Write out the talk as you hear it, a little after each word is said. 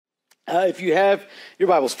If you have your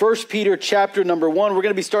Bibles, 1 Peter chapter number 1, we're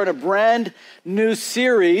going to be starting a brand new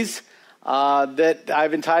series that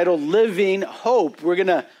I've entitled Living Hope. We're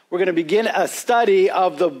going to begin a study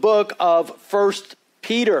of the book of 1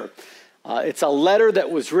 Peter. It's a letter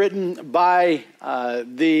that was written by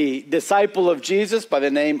the disciple of Jesus by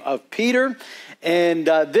the name of Peter. And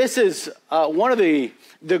this is one of the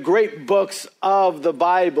great books of the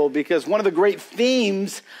Bible, because one of the great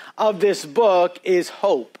themes of this book is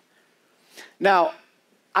hope. Now,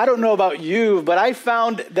 I don't know about you, but I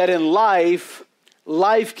found that in life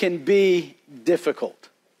can be difficult.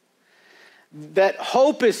 That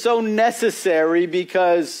hope is so necessary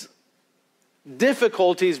because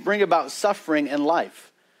difficulties bring about suffering in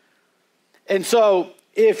life. And so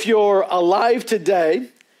if you're alive today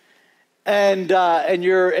and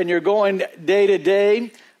you're going day to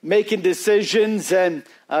day, making decisions and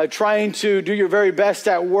trying to do your very best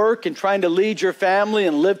at work and trying to lead your family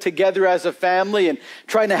and live together as a family and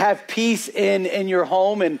trying to have peace in your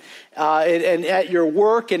home and at your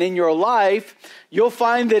work and in your life, you'll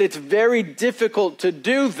find that it's very difficult to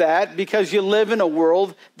do that because you live in a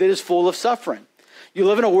world that is full of suffering. You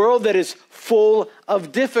live in a world that is full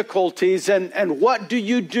of difficulties. And what do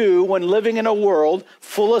you do when living in a world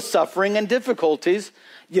full of suffering and difficulties?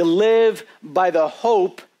 You live by the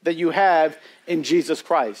hope that you have in Jesus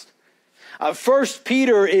Christ. 1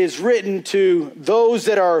 Peter is written to those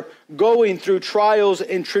that are going through trials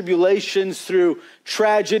and tribulations, through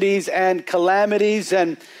tragedies and calamities,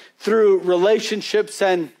 and through relationships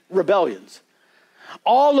and rebellions.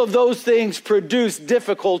 All of those things produce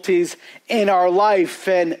difficulties in our life,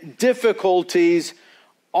 and difficulties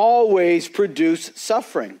always produce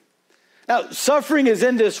suffering. Now, suffering is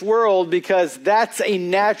in this world because that's a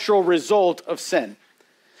natural result of sin.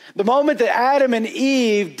 The moment that Adam and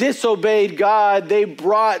Eve disobeyed God, they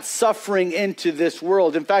brought suffering into this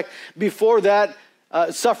world. In fact, before that,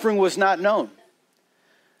 suffering was not known.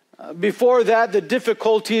 Before that, the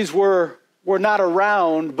difficulties were not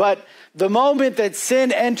around. But the moment that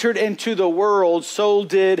sin entered into the world, so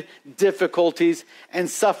did difficulties and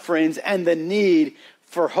sufferings and the need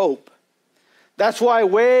for hope. That's why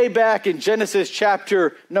way back in Genesis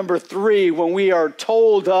chapter number 3, when we are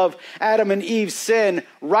told of Adam and Eve's sin,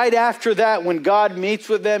 right after that, when God meets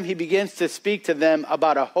with them, he begins to speak to them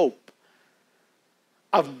about a hope,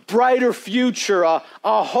 a brighter future, a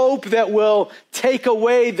hope that will take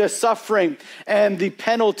away the suffering and the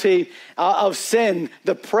penalty of sin,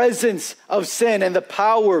 the presence of sin and the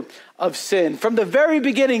power of sin. From the very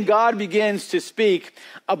beginning, God begins to speak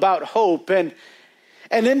about hope.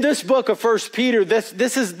 And in this book of 1 Peter, this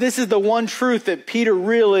is the one truth that Peter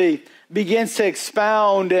really begins to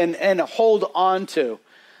expound and hold on to.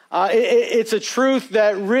 It's a truth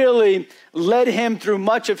that really led him through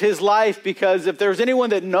much of his life, because if there's anyone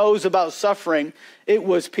that knows about suffering, it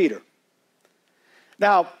was Peter.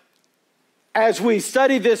 Now, as we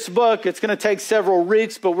study this book, it's going to take several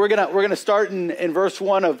weeks, but we're going to start in verse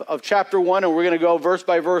 1 of chapter 1, and we're going to go verse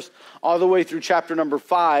by verse all the way through chapter number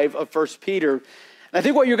 5 of 1 Peter. And I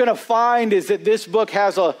think what you're going to find is that this book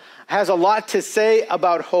has a lot to say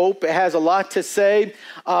about hope. It has a lot to say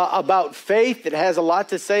about faith. It has a lot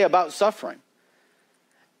to say about suffering.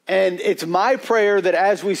 And it's my prayer that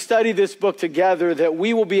as we study this book together, that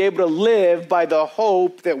we will be able to live by the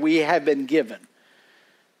hope that we have been given.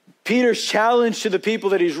 Peter's challenge to the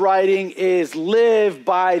people that he's writing is live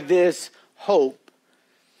by this hope.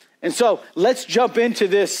 And so let's jump into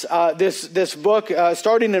this book,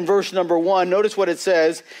 starting in verse number 1. Notice what it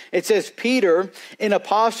says. It says, Peter, an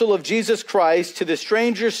apostle of Jesus Christ, to the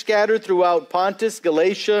strangers scattered throughout Pontus,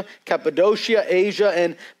 Galatia, Cappadocia, Asia,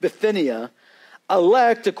 and Bithynia,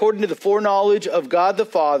 elect according to the foreknowledge of God the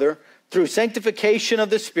Father, through sanctification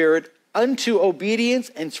of the Spirit, unto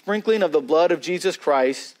obedience and sprinkling of the blood of Jesus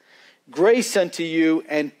Christ, grace unto you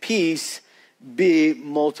and peace be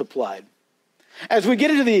multiplied. As we get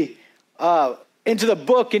into the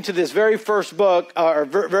book, into this very first book, or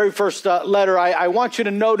very first letter, I want you to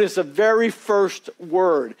notice the very first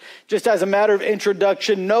word. Just as a matter of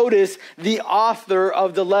introduction, notice the author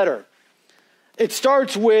of the letter. It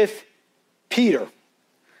starts with Peter.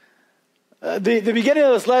 The beginning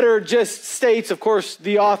of this letter just states, of course,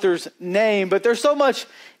 the author's name, but there's so much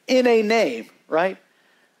in a name, right?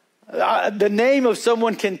 The name of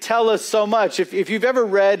someone can tell us so much. If you've ever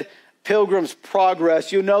read Pilgrim's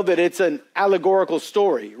Progress, you know that it's an allegorical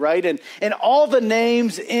story, right? And all the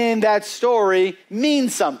names in that story mean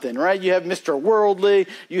something, right? You have Mr. Worldly,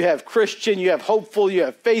 you have Christian, you have Hopeful, you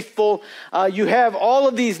have Faithful. You have all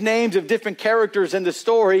of these names of different characters in the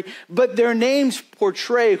story, but their names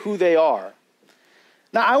portray who they are.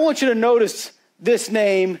 Now, I want you to notice this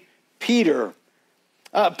name, Peter.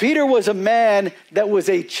 Peter was a man that was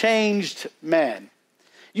a changed man.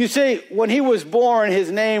 You see, when he was born,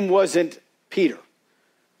 his name wasn't Peter.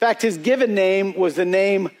 In fact, his given name was the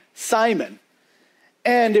name Simon.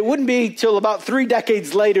 And it wouldn't be till about 3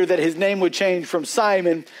 decades later that his name would change from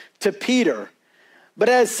Simon to Peter. But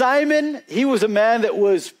as Simon, he was a man that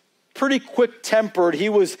was pretty quick-tempered. He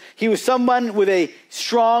was someone with a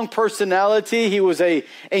strong personality. He was a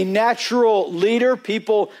natural leader.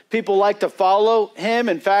 People like to follow him.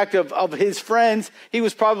 In fact, of his friends, he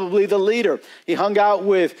was probably the leader. He hung out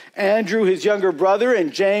with Andrew, his younger brother,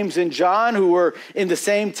 and James and John, who were in the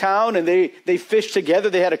same town, and they fished together.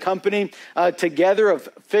 They had a company together of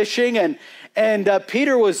fishing, and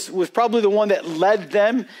Peter was probably the one that led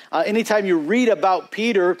them. Anytime you read about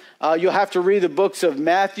Peter, you'll have to read the books of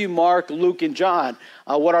Matthew, Mark, Luke, and John.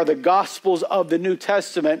 What are the Gospels of the New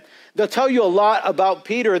Testament? They'll tell you a lot about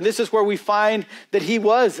Peter, and this is where we find that he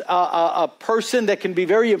was a person that can be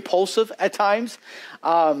very impulsive at times.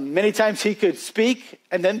 Many times he could speak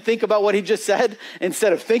and then think about what he just said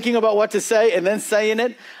instead of thinking about what to say and then saying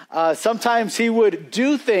it. Sometimes he would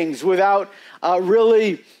do things without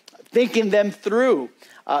really thinking them through.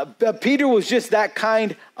 Peter was just that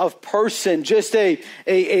kind of person, just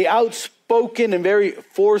a outspoken and very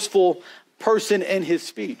forceful person in his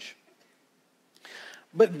speech.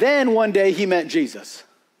 But then one day he met Jesus,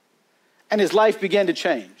 and his life began to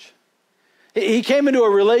change. He came into a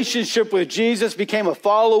relationship with Jesus, became a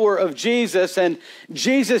follower of Jesus, and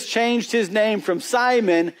Jesus changed his name from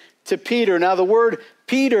Simon to Peter. Now the word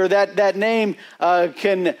Peter, that name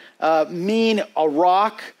can mean a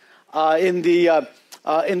rock. In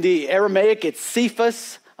the Aramaic, it's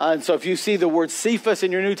Cephas. And so if you see the word Cephas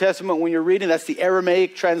in your New Testament when you're reading, that's the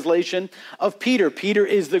Aramaic translation of Peter. Peter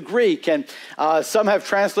is the Greek, and some have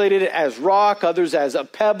translated it as rock, others as a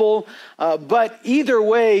pebble. But either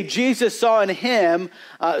way, Jesus saw in him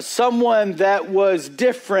someone that was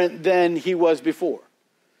different than he was before.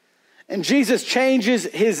 And Jesus changes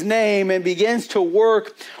his name and begins to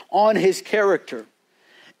work on his character.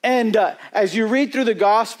 And as you read through the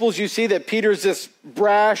Gospels, you see that Peter's this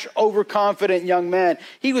brash, overconfident young man.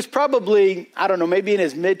 He was probably, I don't know, maybe in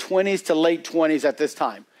his mid-20s to late 20s at this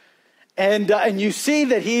time. And you see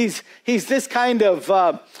that he's this kind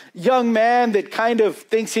of young man that kind of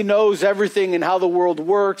thinks he knows everything and how the world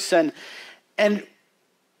works. And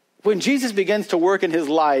when Jesus begins to work in his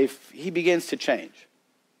life, he begins to change.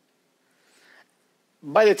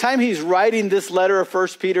 By the time he's writing this letter of 1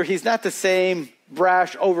 Peter, he's not the same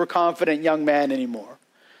brash, overconfident young man anymore.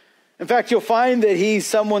 In fact, you'll find that he's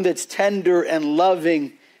someone that's tender and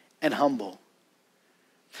loving and humble.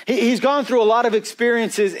 He's gone through a lot of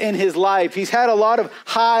experiences in his life. He's had a lot of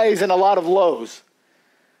highs and a lot of lows.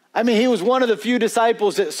 I mean, he was one of the few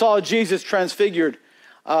disciples that saw Jesus transfigured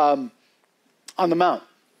on the mount.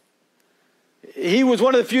 He was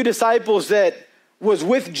one of the few disciples that was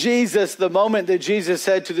with Jesus the moment that Jesus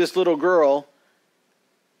said to this little girl,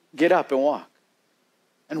 "Get up and walk,"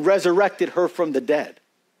 and resurrected her from the dead.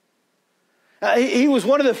 He was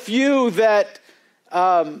one of the few that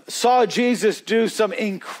saw Jesus do some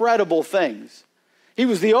incredible things. He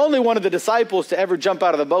was the only one of the disciples to ever jump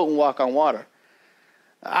out of the boat and walk on water.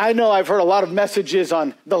 I know I've heard a lot of messages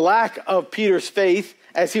on the lack of Peter's faith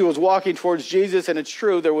as he was walking towards Jesus, and it's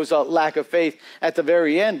true, there was a lack of faith at the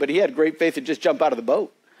very end, but he had great faith to just jump out of the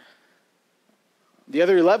boat. The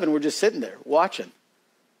other 11 were just sitting there watching.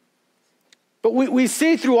 But we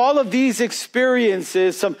see through all of these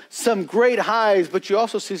experiences some great highs, but you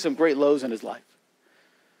also see some great lows in his life.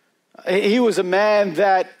 He was a man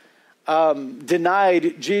that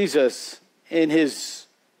denied Jesus in his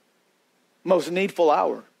most needful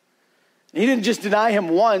hour. He didn't just deny him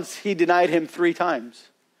once, he denied him 3 times.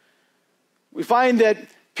 We find that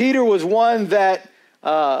Peter was one that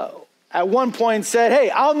at one point said, "Hey,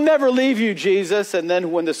 I'll never leave you, Jesus." And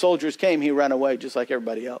then when the soldiers came, he ran away just like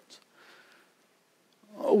everybody else.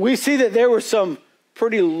 We see that there were some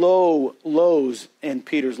pretty low lows in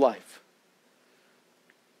Peter's life.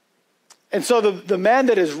 And so the man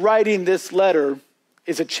that is writing this letter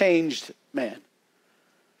is a changed man.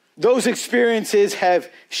 Those experiences have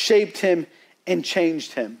shaped him and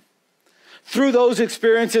changed him. Through those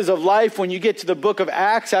experiences of life, when you get to the book of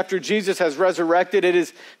Acts, after Jesus has resurrected, it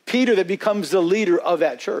is Peter that becomes the leader of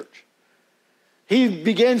that church. He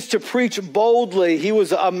begins to preach boldly. He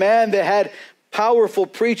was a man that had powerful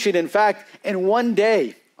preaching. In fact, in one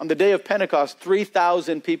day, on the day of Pentecost,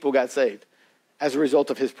 3,000 people got saved as a result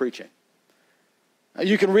of his preaching.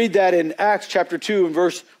 You can read that in Acts chapter 2 and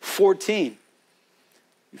verse 14.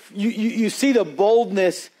 You see the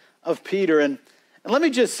boldness of Peter. And let me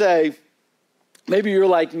just say, maybe you're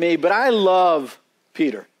like me, but I love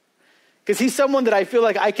Peter because he's someone that I feel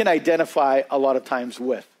like I can identify a lot of times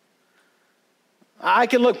with. I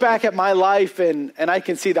can look back at my life and I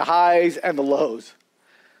can see the highs and the lows.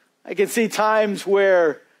 I can see times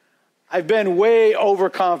where I've been way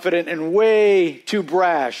overconfident and way too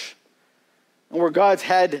brash, and where God's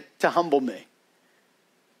had to humble me.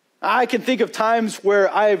 I can think of times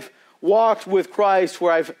where I've walked with Christ,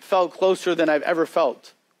 where I've felt closer than I've ever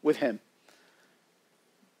felt with him.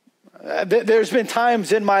 There's been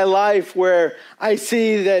times in my life where I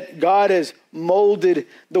see that God has molded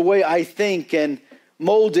the way I think and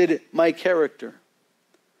molded my character,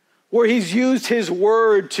 where he's used his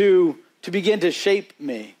word to begin to shape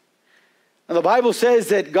me. And the Bible says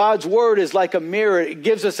that God's word is like a mirror. It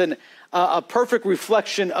gives us a perfect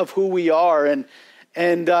reflection of who we are.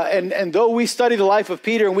 And though we study the life of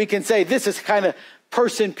Peter and we can say this is the kind of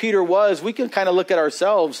person Peter was, we can kind of look at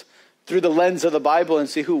ourselves through the lens of the Bible and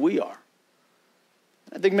see who we are.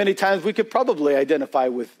 I think many times we could probably identify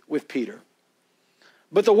with Peter.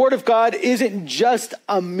 But the Word of God isn't just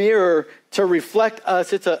a mirror to reflect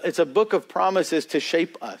us. It's a book of promises to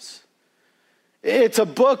shape us. It's a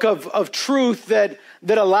book of truth that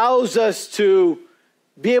allows us to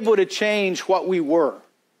be able to change what we were.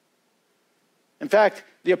 In fact,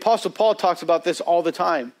 the Apostle Paul talks about this all the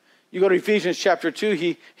time. You go to Ephesians chapter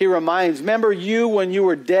 2, he reminds, remember you when you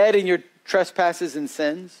were dead in your trespasses and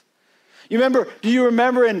sins? Do you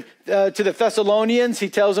remember to the Thessalonians, he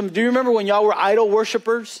tells them, do you remember when y'all were idol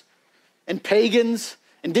worshipers and pagans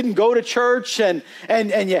and didn't go to church and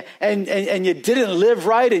you didn't live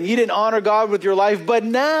right and you didn't honor God with your life, but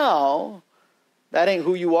now that ain't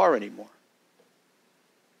who you are anymore.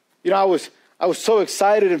 You know, I was so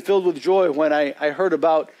excited and filled with joy when I heard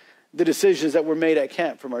about the decisions that were made at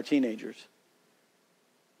camp from our teenagers.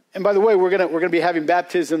 And by the way, we're gonna be having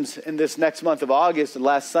baptisms in this next month of August and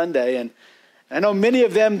last Sunday. And I know many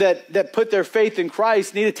of them that put their faith in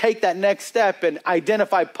Christ need to take that next step and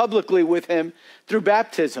identify publicly with him through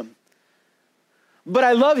baptism. But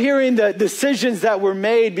I love hearing the decisions that were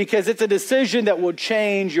made because it's a decision that will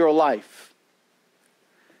change your life.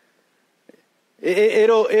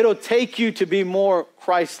 It'll take you to be more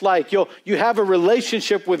Christ-like. You have a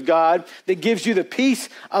relationship with God that gives you the peace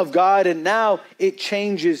of God, and now it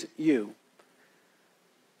changes you.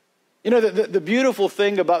 You know, the beautiful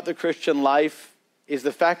thing about the Christian life is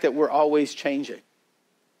the fact that we're always changing.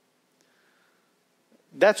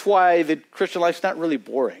 That's why the Christian life's not really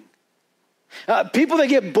boring. People that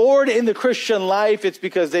get bored in the Christian life, it's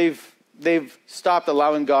because they've stopped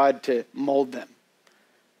allowing God to mold them,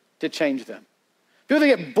 to change them. People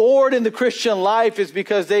that get bored in the Christian life is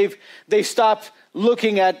because they've stopped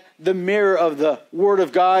looking at the mirror of the Word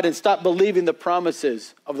of God and stopped believing the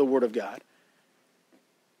promises of the Word of God.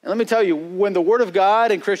 And let me tell you, when the Word of God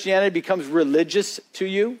and Christianity becomes religious to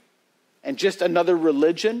you and just another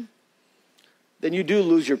religion, then you do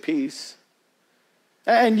lose your peace.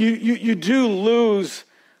 And you do lose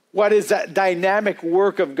what is that dynamic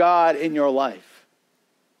work of God in your life.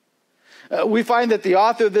 We find that the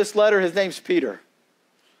author of this letter, his name's Peter.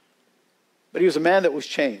 But he was a man that was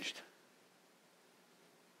changed.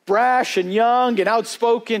 Brash and young and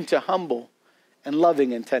outspoken to humble and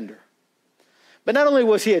loving and tender. But not only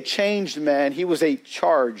was he a changed man, he was a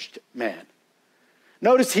charged man.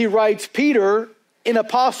 Notice he writes, Peter, an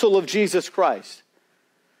apostle of Jesus Christ.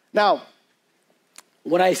 Now,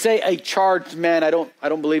 when I say a charged man, I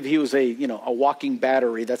don't believe he was a walking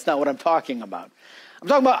battery. That's not what I'm talking about. I'm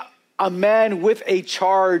talking about a man with a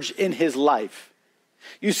charge in his life.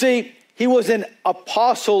 You see, he was an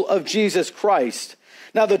apostle of Jesus Christ.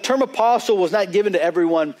 Now, the term apostle was not given to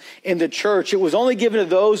everyone in the church. It was only given to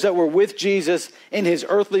those that were with Jesus in his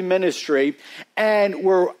earthly ministry and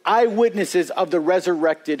were eyewitnesses of the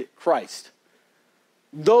resurrected Christ.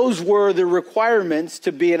 Those were the requirements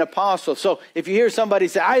to be an apostle. So if you hear somebody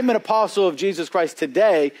say, I'm an apostle of Jesus Christ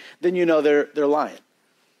today, then you know they're lying.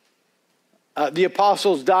 The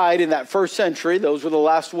apostles died in that first century. Those were the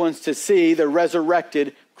last ones to see the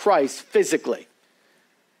resurrected Christ physically.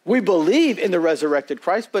 We believe in the resurrected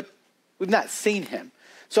Christ, but we've not seen him.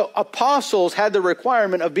 So apostles had the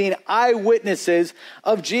requirement of being eyewitnesses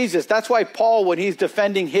of Jesus. That's why Paul, when he's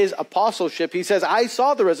defending his apostleship, he says, I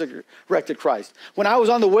saw the resurrected Christ. When I was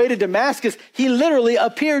on the way to Damascus, he literally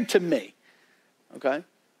appeared to me. Okay?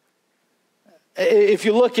 If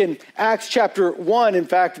you look in Acts chapter 1, in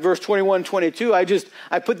fact, verse 21, 22,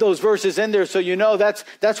 I put those verses in there so you know that's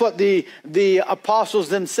what the apostles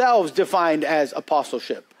themselves defined as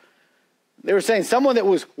apostleship. They were saying someone that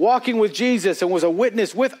was walking with Jesus and was a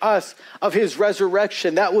witness with us of his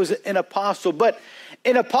resurrection. That was an apostle. But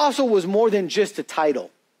An apostle was more than just a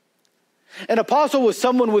title. An apostle was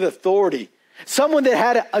someone with authority, someone that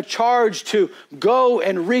had a charge to go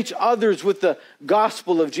and reach others with the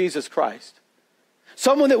gospel of Jesus Christ.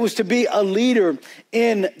 Someone that was to be a leader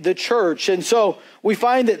in the church. And so we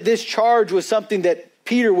find that this charge was something that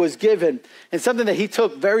Peter was given and something that he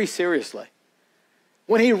took very seriously.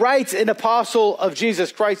 When he writes an apostle of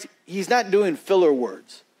Jesus Christ, he's not doing filler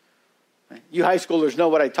words. You high schoolers know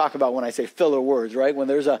what I talk about when I say filler words, right? When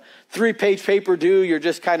there's a 3-page paper due, you're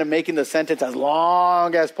just kind of making the sentence as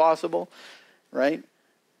long as possible, right?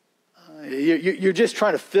 You're just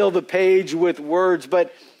trying to fill the page with words,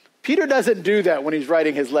 but Peter doesn't do that when he's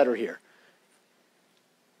writing his letter here.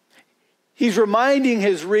 He's reminding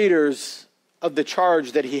his readers of the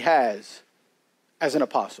charge that he has as an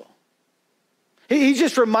apostle. He's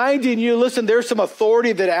just reminding you, listen, there's some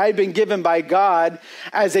authority that I've been given by God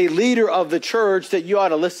as a leader of the church that you ought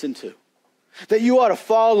to listen to, that you ought to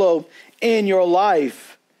follow in your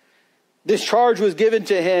life. This charge was given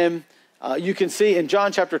to him, you can see in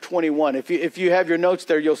John chapter 21. If you have your notes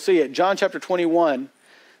there, you'll see it. John chapter 21.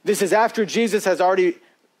 This is after Jesus has already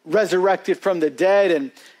resurrected from the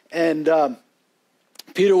dead, and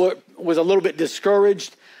Peter was a little bit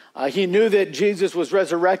discouraged. He knew that Jesus was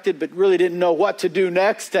resurrected, but really didn't know what to do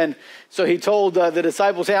next. And so he told the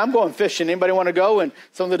disciples, hey, I'm going fishing. Anybody want to go? And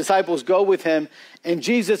some of the disciples go with him. And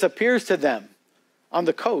Jesus appears to them on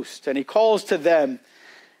the coast, and he calls to them.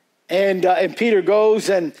 And Peter goes,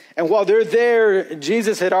 and while they're there,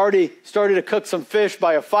 Jesus had already started to cook some fish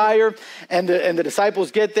by a fire. And the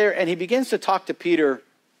disciples get there, and he begins to talk to Peter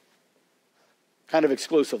kind of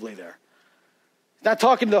exclusively there. Not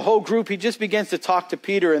talking to the whole group, he just begins to talk to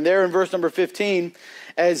Peter. And there in verse number 15,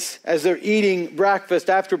 as they're eating breakfast,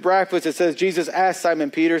 after breakfast, it says, Jesus asked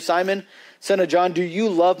Simon Peter, Simon, son of John, do you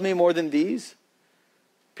love me more than these?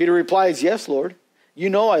 Peter replies, yes, Lord, you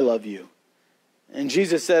know I love you. And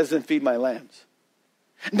Jesus says, then feed my lambs.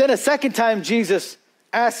 And then a second time, Jesus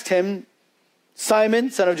asked him,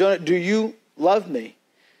 Simon, son of Jonah, do you love me?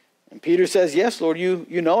 And Peter says, yes, Lord, you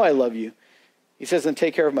know I love you. He says, then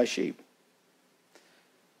take care of my sheep.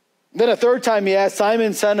 Then a third time he asked,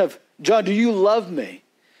 Simon, son of John, do you love me?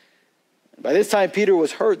 And by this time, Peter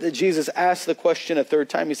was hurt that Jesus asked the question a third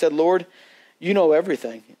time. He said, Lord, you know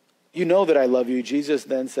everything. You know that I love you. Jesus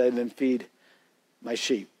then said, then feed my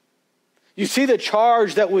sheep. You see the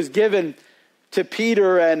charge that was given to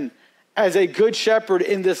Peter, and as a good shepherd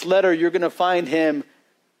in this letter, you're going to find him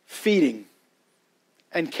feeding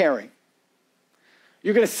and caring.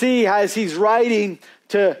 You're going to see as he's writing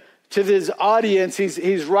to this audience,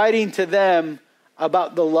 he's writing to them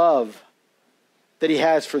about the love that he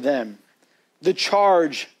has for them, the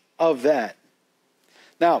charge of that.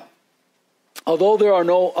 Now, although there are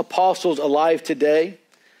no apostles alive today,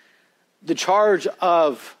 the charge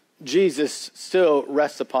of Jesus still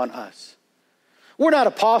rests upon us. We're not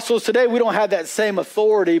apostles today. We don't have that same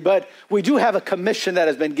authority, but we do have a commission that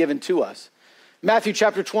has been given to us. Matthew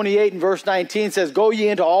chapter 28 and verse 19 says, go ye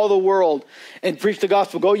into all the world and preach the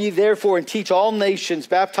gospel. Go ye therefore and teach all nations,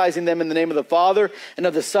 baptizing them in the name of the Father and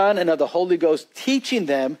of the Son and of the Holy Ghost, teaching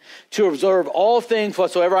them to observe all things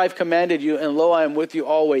whatsoever I've commanded you. And lo, I am with you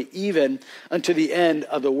always, even unto the end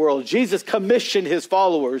of the world. Jesus commissioned his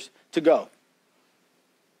followers to go.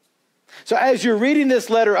 So as you're reading this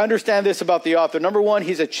letter, understand this about the author. Number one,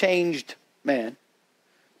 he's a changed man.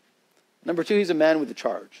 Number two, he's a man with a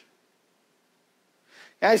charge.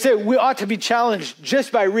 And I say we ought to be challenged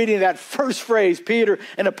just by reading that first phrase, Peter,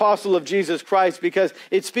 an apostle of Jesus Christ, because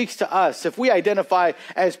it speaks to us. If we identify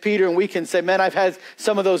as Peter and we can say, man, I've had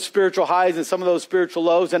some of those spiritual highs and some of those spiritual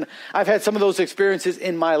lows, and I've had some of those experiences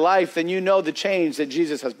in my life, then you know the change that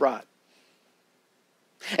Jesus has brought.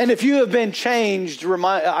 And if you have been changed,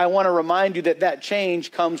 I want to remind you that that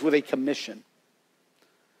change comes with a commission.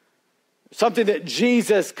 Something that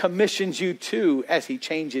Jesus commissions you to as he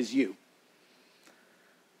changes you.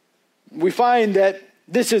 We find that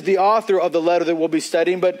this is the author of the letter that we'll be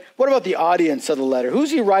studying, but what about the audience of the letter?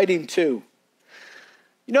 Who's he writing to?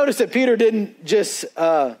 You notice that Peter didn't just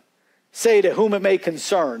say to whom it may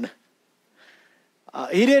concern.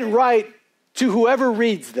 He didn't write to whoever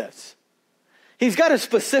reads this. He's got a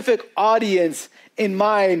specific audience in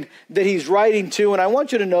mind that he's writing to, and I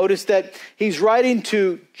want you to notice that he's writing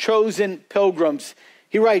to chosen pilgrims.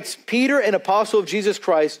 He writes, Peter, an apostle of Jesus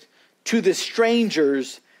Christ, to the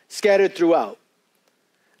strangers scattered throughout.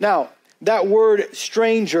 Now, that word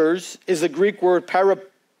strangers is the Greek word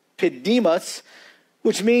parapidemos,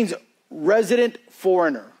 which means resident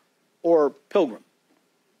foreigner or pilgrim.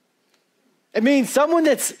 It means someone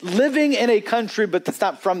that's living in a country but that's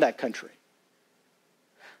not from that country.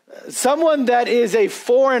 Someone that is a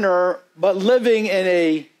foreigner but living in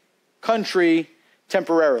a country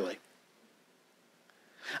temporarily.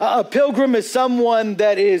 A pilgrim is someone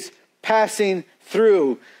that is passing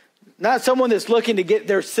through, not someone that's looking to get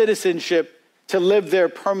their citizenship to live there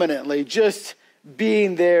permanently, just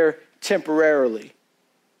being there temporarily.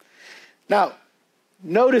 Now,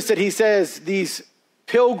 notice that he says these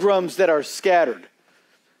pilgrims that are scattered.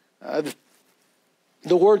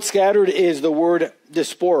 The word scattered is the word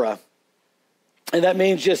diaspora, and that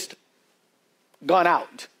means just gone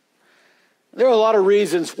out. There are a lot of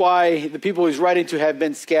reasons why the people he's writing to have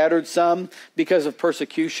been scattered. Some because of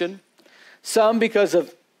persecution, some because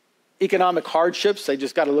of economic hardships. They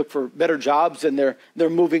just got to look for better jobs and they're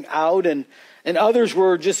moving out, and others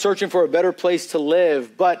were just searching for a better place to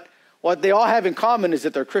live. But what they all have in common is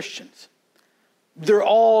that they're Christians. They're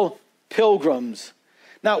all pilgrims.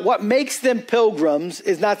 Now, what makes them pilgrims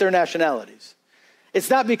is not their nationalities. It's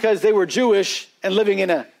not because they were Jewish and living in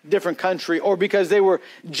a different country, or because they were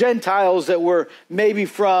Gentiles that were maybe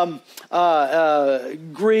from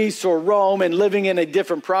Greece or Rome and living in a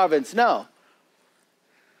different province. No.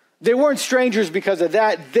 They weren't strangers because of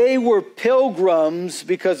that. They were pilgrims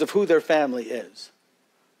because of who their family is.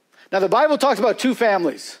 Now, the Bible talks about two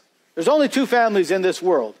families. There's only two families in this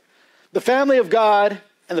world: the family of God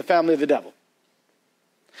and the family of the devil.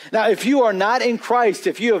 Now, if you are not in Christ,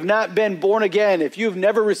 if you have not been born again, if you've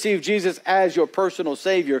never received Jesus as your personal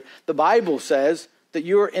Savior, the Bible says that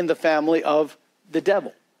you're in the family of the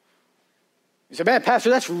devil. You say, man, Pastor,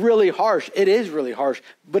 that's really harsh. It is really harsh,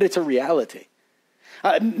 but it's a reality.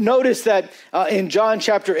 Notice that in John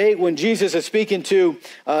chapter 8, when Jesus is speaking to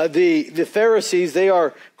the Pharisees, they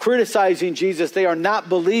are criticizing Jesus. They are not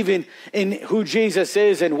believing in who Jesus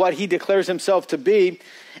is and what he declares himself to be.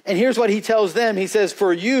 And here's what he tells them. He says,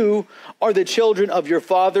 for you are the children of your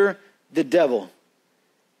father, the devil.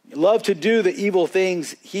 You love to do the evil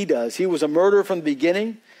things he does. He was a murderer from the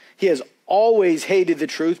beginning. He has always hated the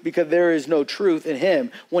truth because there is no truth in him.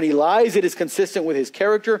 When he lies, it is consistent with his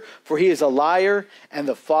character, for he is a liar and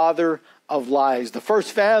the father of lies. The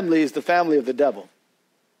first family is the family of the devil.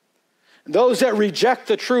 And those that reject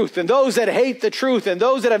the truth, and those that hate the truth, and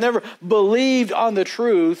those that have never believed on the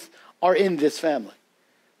truth are in this family.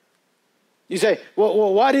 You say,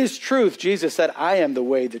 well, what is truth? Jesus said, I am the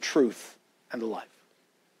way, the truth, and the life.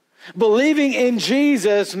 Believing in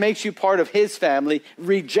Jesus makes you part of his family.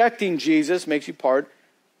 Rejecting Jesus makes you part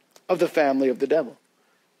of the family of the devil.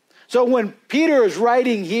 So when Peter is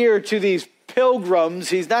writing here to these pilgrims,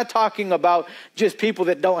 he's not talking about just people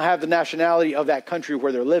that don't have the nationality of that country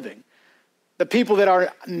where they're living. The people that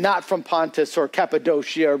are not from Pontus or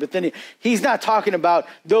Cappadocia or Bithynia. He's not talking about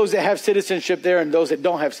those that have citizenship there and those that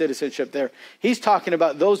don't have citizenship there. He's talking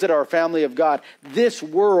about those that are a family of God. This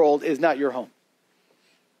world is not your home.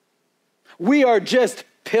 We are just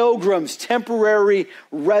pilgrims, temporary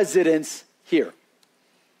residents here.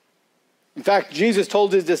 In fact, Jesus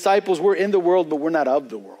told his disciples, we're in the world, but we're not of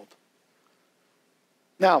the world.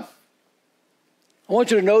 Now, I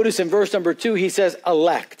want you to notice in verse number 2, he says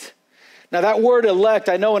elect. Now that word elect,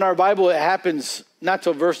 I know in our Bible it happens not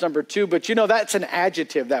till verse number 2, but you know that's an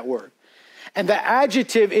adjective, that word. And the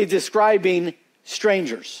adjective is describing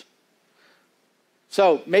strangers.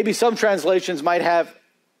 So maybe some translations might have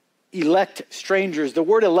elect strangers. The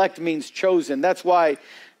word elect means chosen. That's why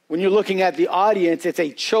when you're looking at the audience, it's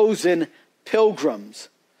a chosen pilgrims.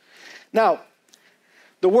 Now,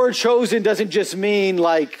 the word chosen doesn't just mean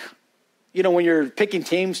like, you know, when you're picking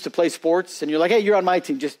teams to play sports and you're like, hey, you're on my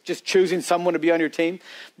team, just choosing someone to be on your team.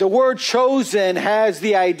 The word chosen has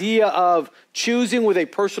the idea of choosing with a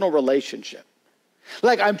personal relationship.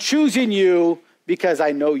 Like I'm choosing you because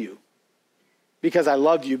I know you, because I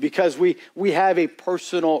love you, because we have a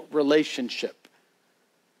personal relationship.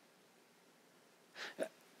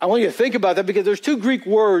 I want you to think about that because there's two Greek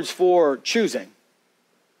words for choosing.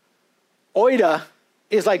 Oida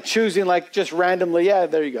is like choosing like just randomly, yeah,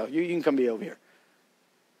 there you go. You can come be over here.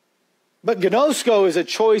 But gnosko is a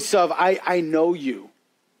choice of I know you.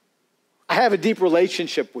 I have a deep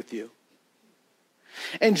relationship with you.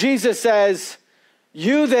 And Jesus says,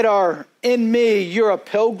 you that are in me, you're a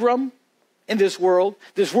pilgrim in this world.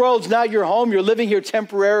 This world's not your home. You're living here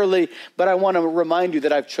temporarily, but I want to remind you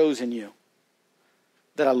that I've chosen you,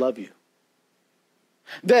 that I love you,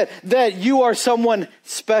 that you are someone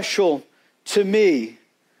special to me,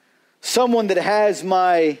 someone that has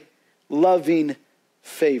my loving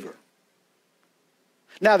favor.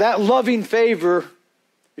 Now that loving favor,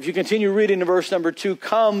 if you continue reading in verse number 2,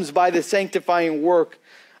 comes by the sanctifying work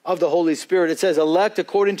of the Holy Spirit. It says, elect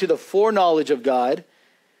according to the foreknowledge of God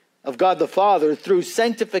the Father, through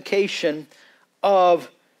sanctification of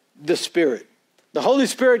the Spirit. The Holy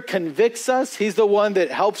Spirit convicts us. He's the one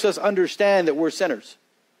that helps us understand that we're sinners.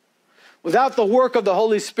 Without the work of the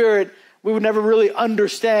Holy Spirit, we would never really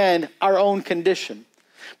understand our own condition.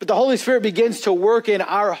 But the Holy Spirit begins to work in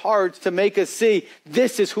our hearts to make us see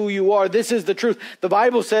this is who you are. This is the truth. The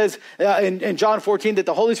Bible says in John 14 that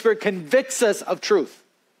the Holy Spirit convicts us of truth.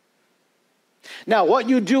 Now, what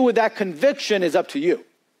you do with that conviction is up to you.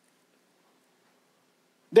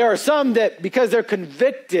 There are some that, because they're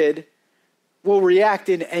convicted, will react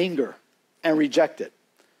in anger and reject it.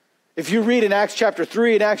 If you read in Acts chapter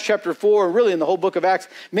 3 and Acts chapter 4, and really in the whole book of Acts,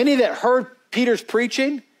 many that heard Peter's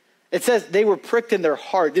preaching, it says they were pricked in their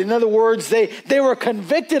heart. In other words, they were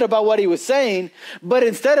convicted about what he was saying, but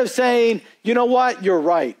instead of saying, you know what, you're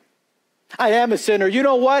right. I am a sinner. You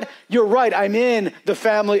know what? You're right. I'm in the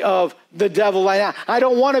family of the devil. I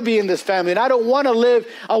don't want to be in this family, and I don't want to live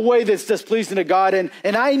a way that's displeasing to God, and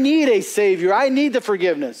I need a Savior. I need the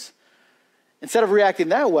forgiveness. Instead of reacting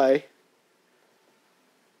that way,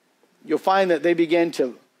 you'll find that they begin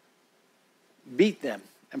to beat them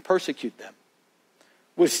and persecute them.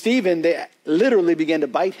 With Stephen, they literally began to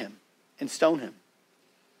bite him and stone him.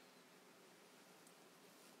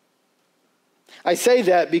 I say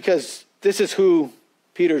that because this is who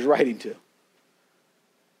Peter's writing to.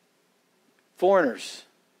 Foreigners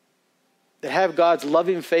that have God's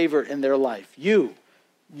loving favor in their life. You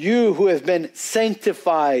who have been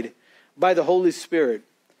sanctified by the Holy Spirit.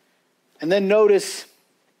 And then notice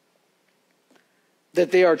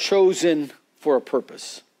that they are chosen for a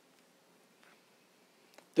purpose.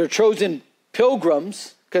 They're chosen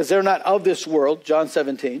pilgrims because they're not of this world, John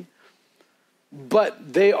 17.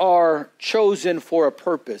 But they are chosen for a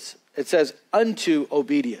purpose. It says, unto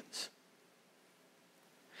obedience.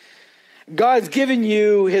 God's given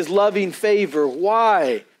you his loving favor.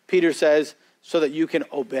 Why? Peter says, so that you can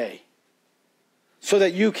obey. So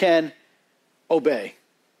that you can obey.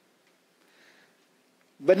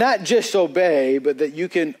 But not just obey, but that you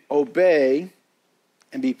can obey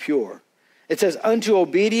and be pure. It says, unto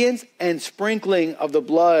obedience and sprinkling of the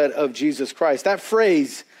blood of Jesus Christ. That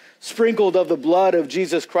phrase, sprinkled of the blood of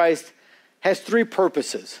Jesus Christ, has three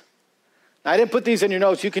purposes. Now, I didn't put these in your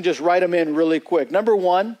notes. You can just write them in really quick. Number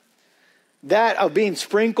one, that of being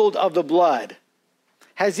sprinkled of the blood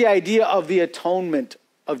has the idea of the atonement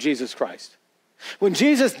of Jesus Christ. When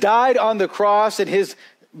Jesus died on the cross and his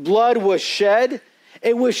blood was shed,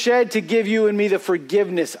 it was shed to give you and me the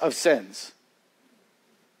forgiveness of sins.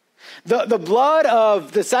 The blood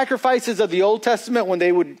of the sacrifices of the Old Testament, when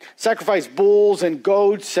they would sacrifice bulls and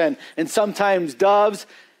goats and sometimes doves,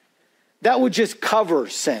 that would just cover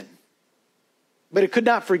sin. But it could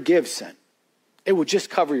not forgive sin. It would just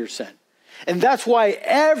cover your sin. And that's why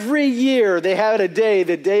every year they had a day,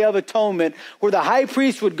 the Day of Atonement, where the high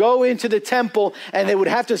priest would go into the temple and they would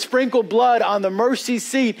have to sprinkle blood on the mercy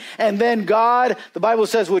seat. And then God, the Bible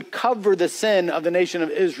says, would cover the sin of the nation of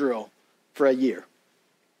Israel for a year.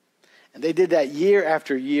 And they did that year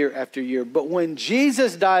after year after year. But when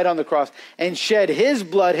Jesus died on the cross and shed his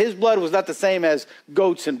blood was not the same as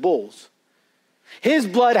goats and bulls. His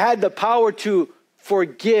blood had the power to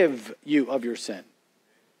forgive you of your sin.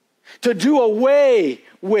 To do away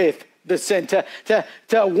with the sin. To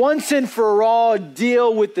once and for all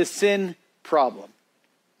deal with the sin problem.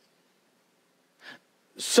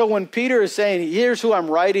 So when Peter is saying, here's who I'm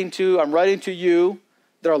writing to you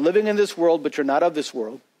that are living in this world, but you're not of this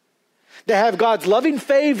world. They have God's loving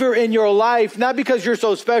favor in your life, not because you're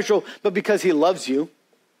so special, but because he loves you.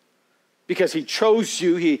 Because he chose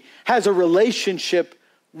you. He has a relationship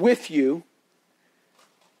with you.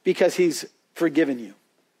 Because he's forgiven you.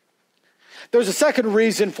 There's a second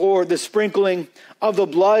reason for the sprinkling of the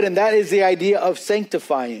blood, and that is the idea of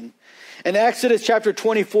sanctifying. In Exodus chapter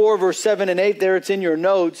 24, verse 7 and 8, there it's in your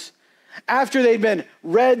notes. After they'd been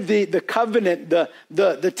read the covenant,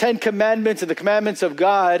 the 10 commandments and the commandments of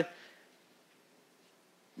God,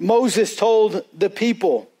 Moses told the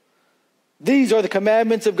people, these are the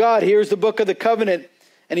commandments of God. Here's the book of the covenant.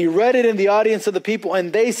 And he read it in the audience of the people.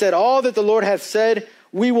 And they said, all that the Lord hath said,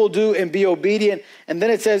 we will do and be obedient. And then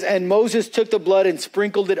it says, and Moses took the blood and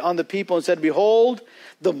sprinkled it on the people and said, behold,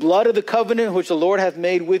 the blood of the covenant which the Lord hath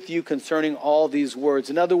made with you concerning all these words.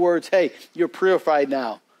 In other words, hey, you're purified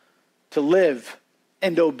now to live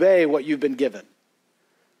and obey what you've been given.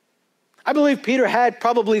 I believe Peter had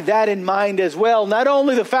probably that in mind as well. Not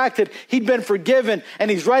only the fact that he'd been forgiven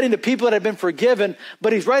and he's writing to people that had been forgiven,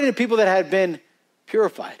 but he's writing to people that had been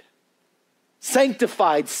purified,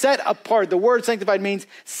 sanctified, set apart. The word sanctified means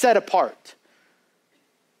set apart.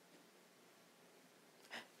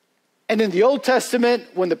 And in the Old Testament,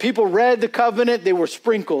 when the people read the covenant, they were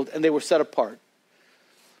sprinkled and they were set apart.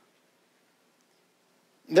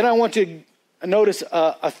 Then I want to notice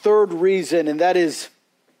a third reason, and that is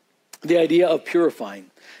the idea of purifying.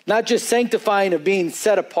 Not just sanctifying, of being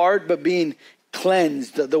set apart, but being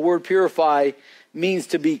cleansed. The word purify means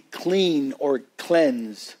to be clean or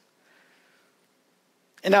cleansed.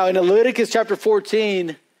 And now in Leviticus chapter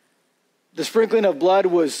 14, the sprinkling of blood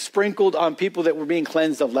was sprinkled on people that were being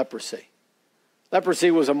cleansed of leprosy.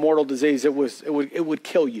 Leprosy was a mortal disease. It would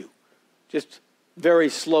kill you, just very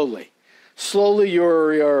slowly. Slowly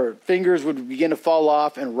your fingers would begin to fall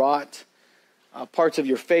off and rot. Parts of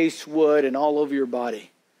your face would, and all over your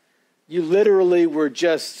body. You literally were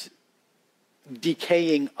just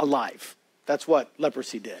decaying alive. That's what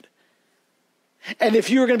leprosy did. And if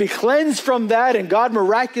you were going to be cleansed from that and God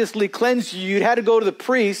miraculously cleansed you, you'd had to go to the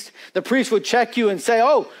priest. The priest would check you and say,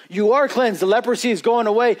 oh, you are cleansed. The leprosy is going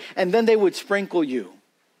away. And then they would sprinkle you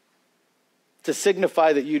to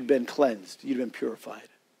signify that you'd been cleansed. You'd been purified.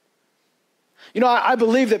 You know, I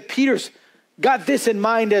believe that Peter's got this in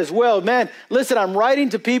mind as well. Man, listen, I'm writing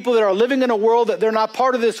to people that are living in a world that they're not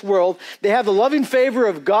part of this world. They have the loving favor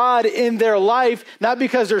of God in their life, not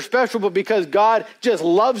because they're special, but because God just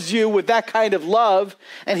loves you with that kind of love,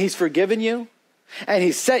 and he's forgiven you, and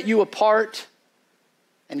he's set you apart,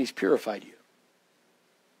 and he's purified you.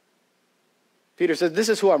 Peter said, this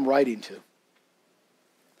is who I'm writing to.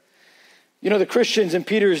 You know, the Christians in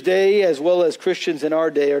Peter's day, as well as Christians in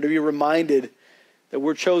our day, are to be reminded that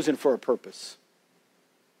we're chosen for a purpose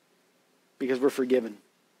because we're forgiven.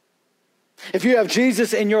 If you have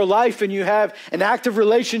Jesus in your life and you have an active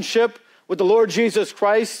relationship with the Lord Jesus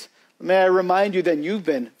Christ, may I remind you that you've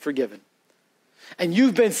been forgiven. And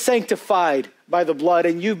you've been sanctified by the blood,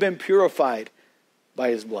 and you've been purified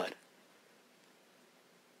by his blood.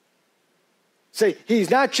 See, he's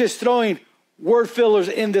not just throwing word fillers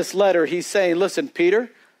in this letter. He's saying, listen, Peter,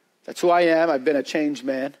 that's who I am. I've been a changed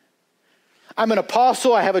man. I'm an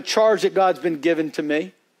apostle. I have a charge that God's been given to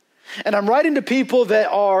me. And I'm writing to people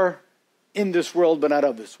that are in this world, but not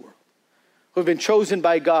of this world, who have been chosen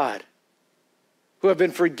by God, who have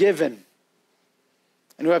been forgiven,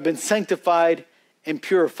 and who have been sanctified and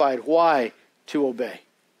purified. Why? To obey.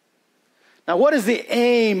 Now, what is the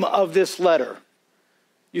aim of this letter?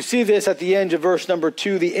 You see this at the end of verse number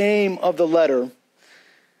 2, the aim of the letter.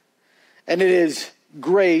 And it is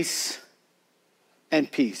grace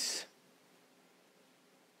and peace.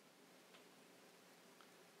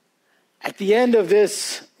 At the end of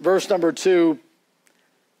this, verse number 2,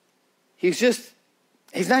 he's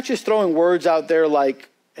not just throwing words out there like,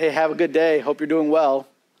 hey, have a good day, hope you're doing well.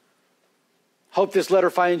 Hope this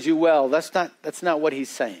letter finds you well. That's not what he's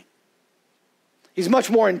saying. He's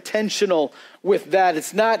much more intentional with that.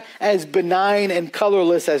 It's not as benign and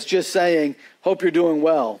colorless as just saying, hope you're doing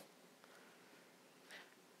well.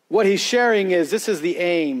 What he's sharing is, this is the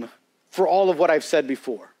aim for all of what I've said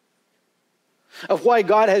before. Of why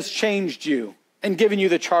God has changed you and given you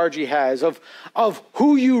the charge he has, of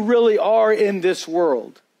who you really are in this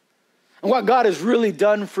world, and what God has really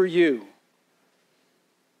done for you.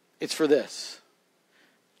 It's for this,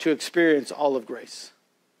 to experience all of grace.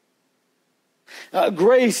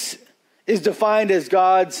 Grace is defined as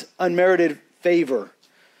God's unmerited favor.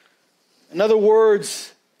 In other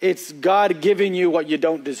words, it's God giving you what you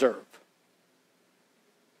don't deserve.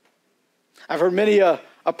 I've heard many a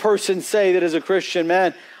person say that as a Christian,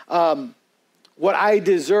 man, what I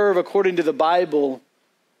deserve according to the Bible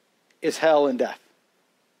is hell and death.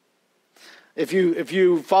 If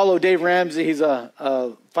you follow Dave Ramsey, he's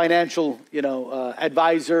a financial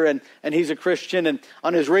advisor, and he's a Christian. And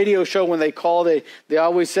on his radio show, when they call, they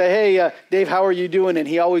always say, hey, Dave, how are you doing? And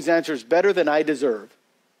he always answers, better than I deserve.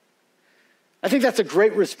 I think that's a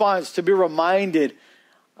great response, to be reminded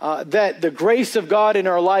that the grace of God in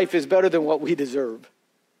our life is better than what we deserve.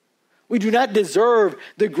 We do not deserve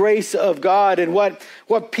the grace of God. And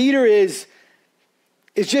what Peter is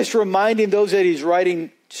just reminding those that he's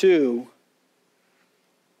writing to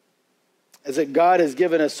is that God has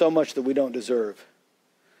given us so much that we don't deserve.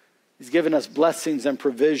 He's given us blessings and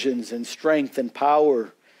provisions and strength and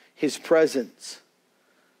power, his presence.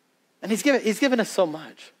 And he's given us so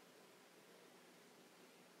much.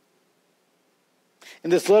 In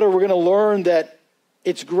this letter, we're going to learn that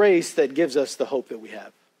it's grace that gives us the hope that we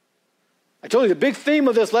have. I told you the big theme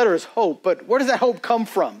of this letter is hope, but where does that hope come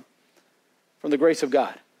from? From the grace of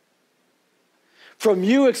God. From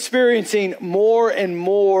you experiencing more and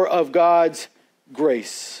more of God's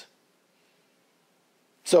grace.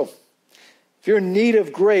 So, if you're in need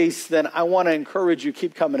of grace, then I want to encourage you,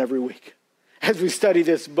 keep coming every week as we study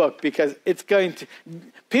this book, because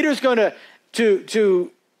Peter's going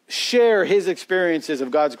to share his experiences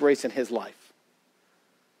of God's grace in his life.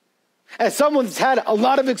 As someone that's had a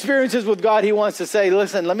lot of experiences with God, he wants to say,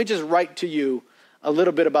 listen, let me just write to you a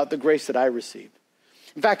little bit about the grace that I received.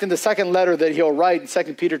 In fact, in the second letter that he'll write, in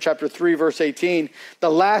 2 Peter chapter 3, verse 18,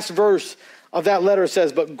 the last verse of that letter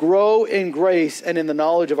says, but grow in grace and in the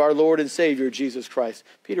knowledge of our Lord and Savior, Jesus Christ.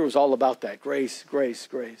 Peter was all about that. Grace, grace,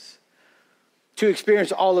 grace. To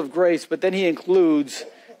experience all of grace, but then he includes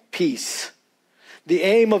peace. The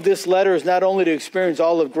aim of this letter is not only to experience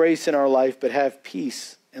all of grace in our life, but have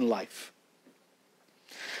peace in life.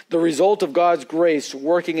 The result of God's grace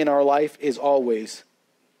working in our life is always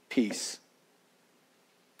peace.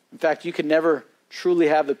 In fact, you can never truly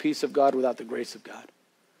have the peace of God without the grace of God.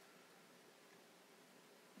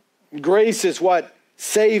 Grace is what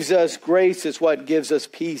saves us. Grace is what gives us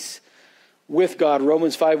peace with God.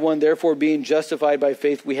 Romans 5:1, therefore being justified by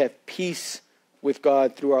faith, we have peace with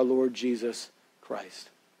God through our Lord Jesus Christ.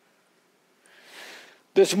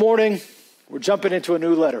 This morning, we're jumping into a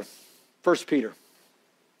new letter, 1 Peter.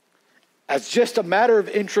 As just a matter of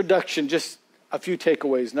introduction, just a few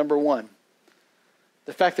takeaways. Number one,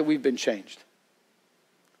 the fact that we've been changed.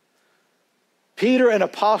 Peter, an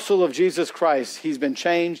apostle of Jesus Christ, he's been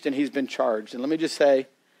changed and he's been charged. And let me just say,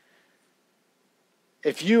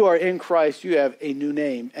 if you are in Christ, you have a new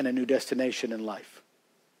name and a new destination in life.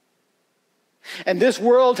 And this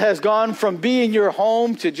world has gone from being your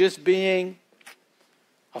home to just being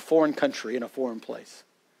a foreign country in a foreign place.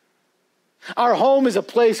 Our home is a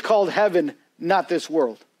place called heaven, not this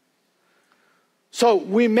world. So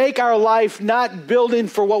we make our life not building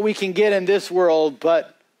for what we can get in this world,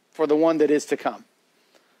 but for the one that is to come.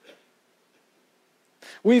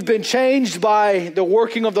 We've been changed by the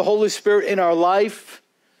working of the Holy Spirit in our life.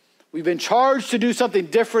 We've been charged to do something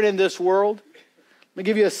different in this world. Let me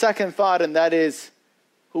give you a second thought, and that is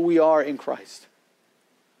who we are in Christ.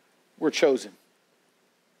 We're chosen.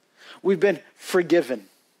 We've been forgiven.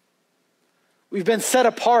 We've been set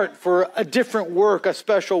apart for a different work, a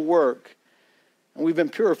special work. And we've been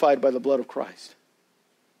purified by the blood of Christ.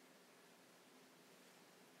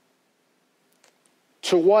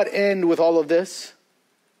 To what end with all of this?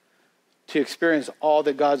 To experience all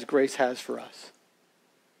that God's grace has for us.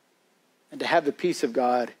 And to have the peace of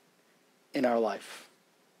God in our life.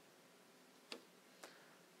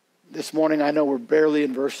 This morning, I know we're barely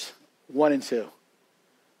in verse 1 and 2.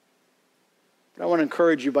 But I want to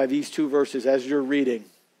encourage you by these two verses as you're reading.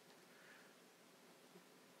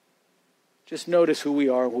 Just notice who we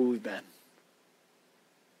are and who we've been.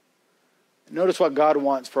 Notice what God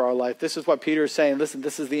wants for our life. This is what Peter is saying. Listen,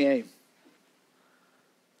 this is the aim.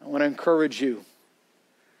 I want to encourage you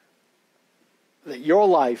that your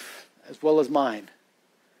life, as well as mine,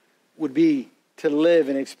 would be to live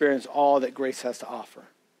and experience all that grace has to offer.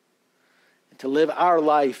 And to live our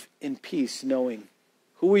life in peace, knowing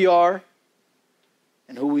who we are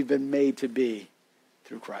and who we've been made to be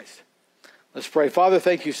through Christ. Let's pray. Father,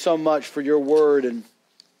 thank you so much for your word, and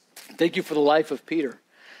thank you for the life of Peter.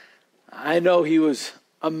 I know he was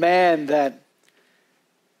a man that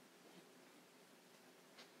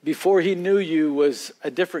before he knew you was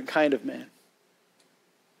a different kind of man.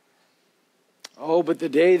 Oh, but the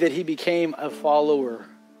day that he became a follower,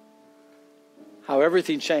 how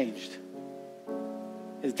everything changed.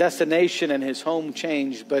 His destination and his home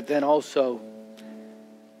changed, but then also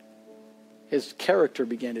his character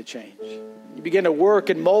began to change. You began to work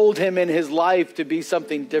and mold him in his life to be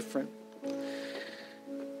something different.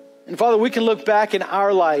 And Father, we can look back in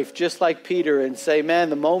our life just like Peter and say, man,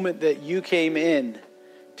 the moment that you came in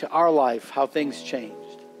to our life, how things changed.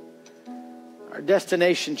 Our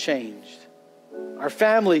destination changed. Our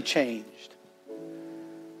family changed.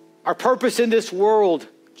 Our purpose in this world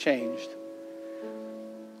changed.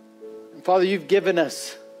 And Father, you've given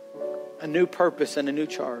us a new purpose and a new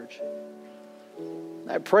charge.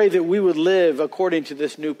 I pray that we would live according to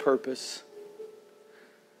this new purpose.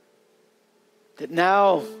 That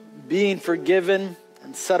now, being forgiven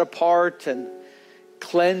and set apart and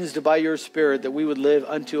cleansed by your Spirit, that we would live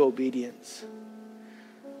unto obedience.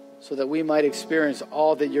 So that we might experience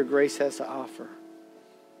all that your grace has to offer.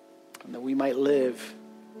 And that we might live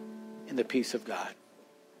in the peace of God.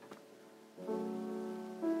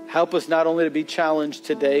 Help us not only to be challenged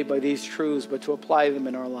today by these truths, but to apply them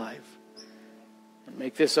in our life. And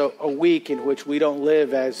make this a week in which we don't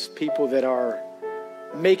live as people that are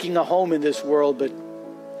making a home in this world, but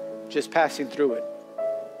just passing through it.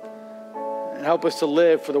 And help us to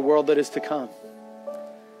live for the world that is to come.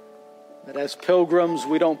 That as pilgrims,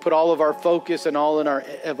 we don't put all of our focus and all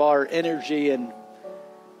of our energy in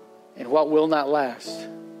what will not last,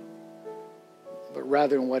 but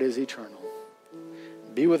rather in what is eternal.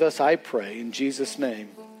 Be with us, I pray, in Jesus' name.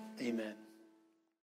 Amen.